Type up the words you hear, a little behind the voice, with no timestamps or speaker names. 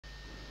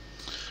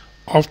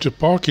After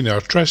parking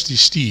our trusty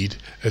steed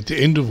at the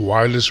end of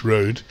Wireless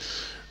Road,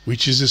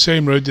 which is the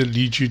same road that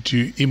leads you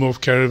to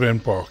Imhoff Caravan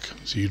Park.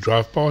 So you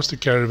drive past the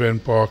caravan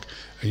park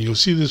and you'll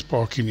see this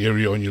parking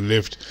area on your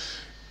left.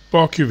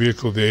 Park your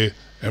vehicle there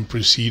and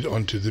proceed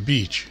onto the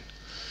beach.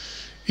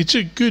 It's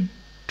a good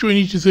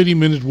 20 to 30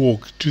 minute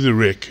walk to the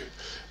wreck,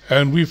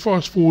 and we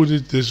fast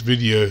forwarded this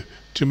video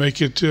to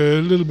make it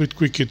a little bit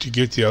quicker to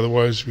get there,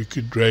 otherwise we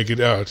could drag it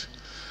out.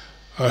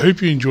 I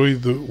hope you enjoy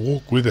the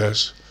walk with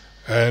us,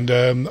 and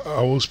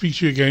I will speak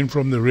to you again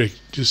from the wreck.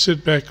 Just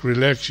sit back,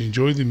 relax,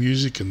 enjoy the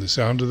music and the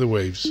sound of the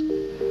waves.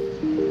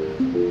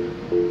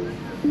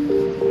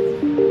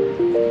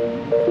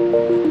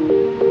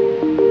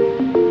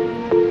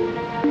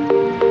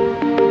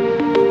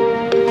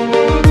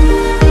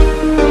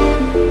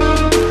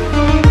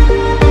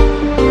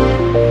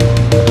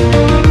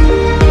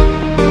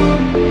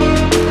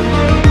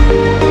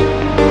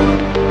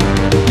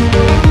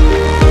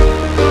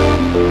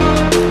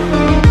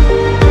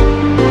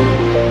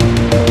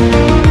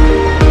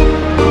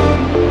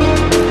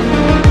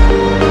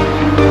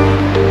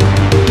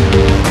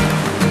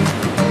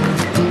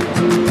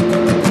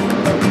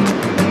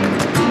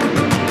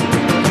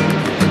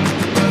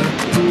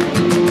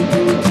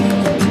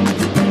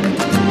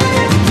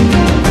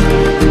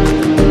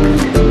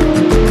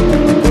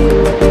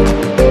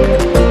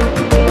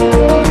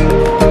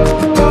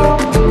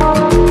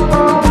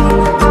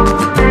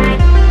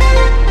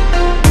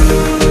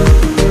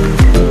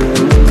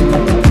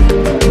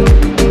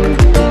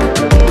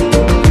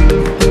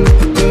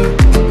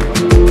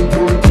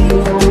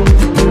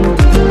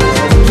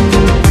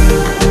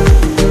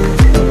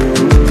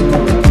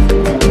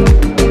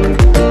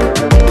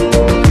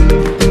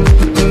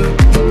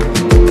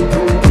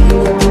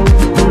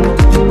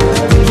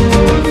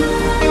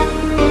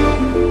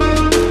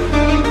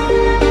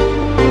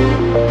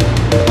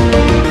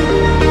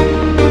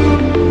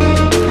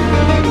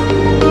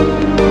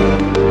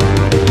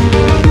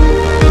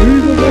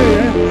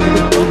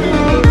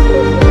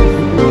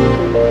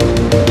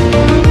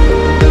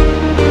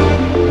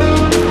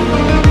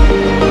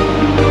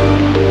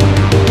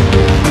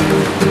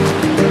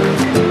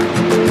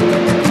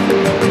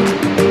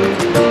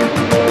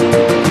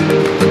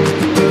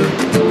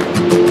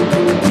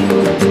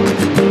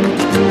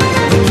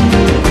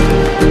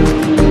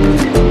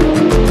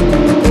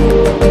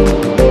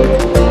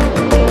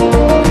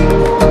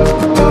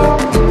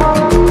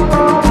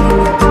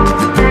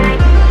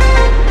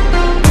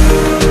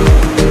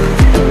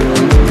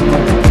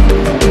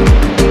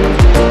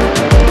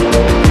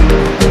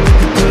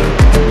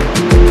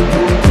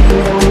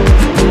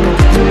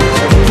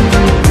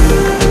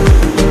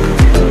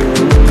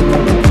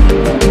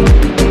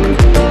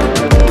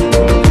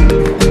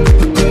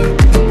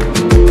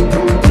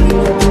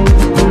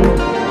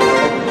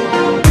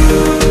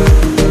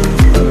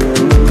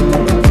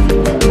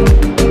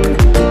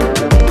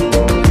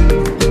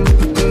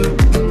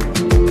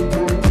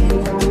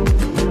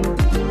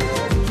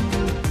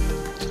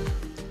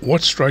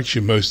 What strikes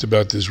you most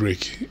about this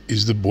wreck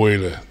is the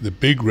boiler, the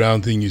big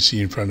round thing you see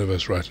in front of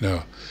us right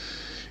now.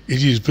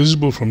 It is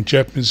visible from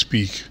Chapman's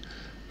Peak,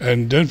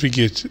 and don't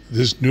forget,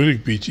 this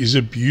Noordhoek beach is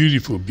a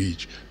beautiful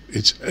beach.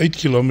 It's 8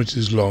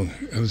 kilometers long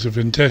and it's a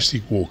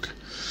fantastic walk.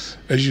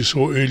 As you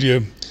saw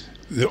earlier,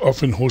 there are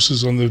often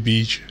horses on the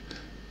beach,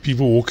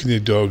 people walking their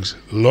dogs.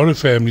 A lot of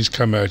families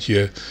come out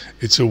here.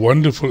 It's a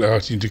wonderful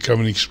outing to come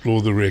and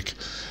explore the wreck,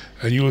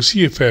 and you will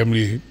see a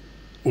family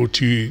or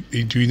two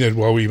doing that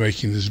while we're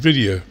making this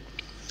video.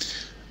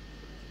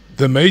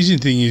 The amazing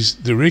thing is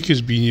the wreck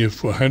has been here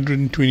for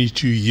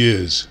 122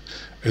 years,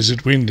 as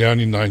it went down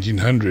in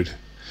 1900.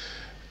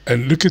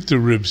 And look at the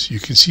ribs. You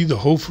can see the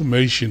whole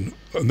formation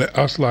on the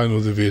outline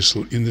of the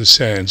vessel in the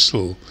sand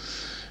still.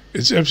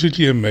 It's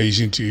absolutely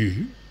amazing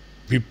to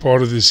be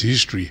part of this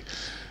history,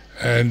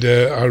 and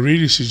I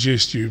really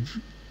suggest you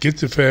get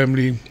the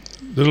family,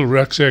 little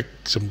rucksack,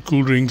 some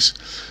cool drinks,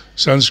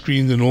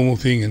 sunscreen, the normal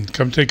thing, and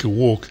come take a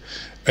walk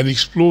and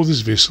explore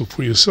this vessel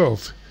for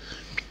yourself.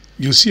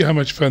 You'll see how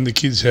much fun the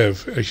kids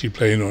have actually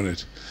playing on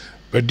it.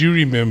 But do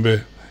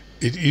remember,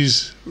 it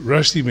is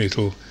rusty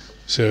metal,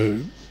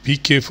 so be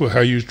careful how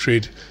you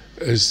tread.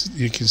 As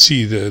you can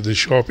see, the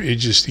sharp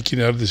edges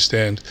sticking out of the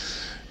stand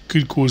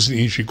could cause an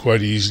injury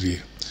quite easily.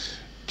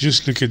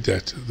 Just look at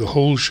that, the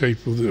whole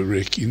shape of the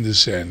wreck in the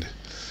sand.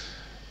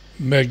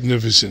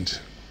 Magnificent.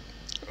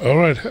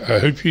 Alright, I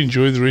hope you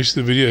enjoy the rest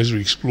of the video as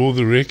we explore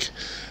the wreck,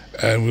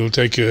 and we'll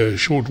take a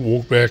short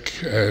walk back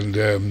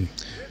and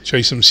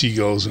chase some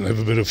seagulls and have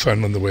a bit of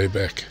fun on the way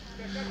back.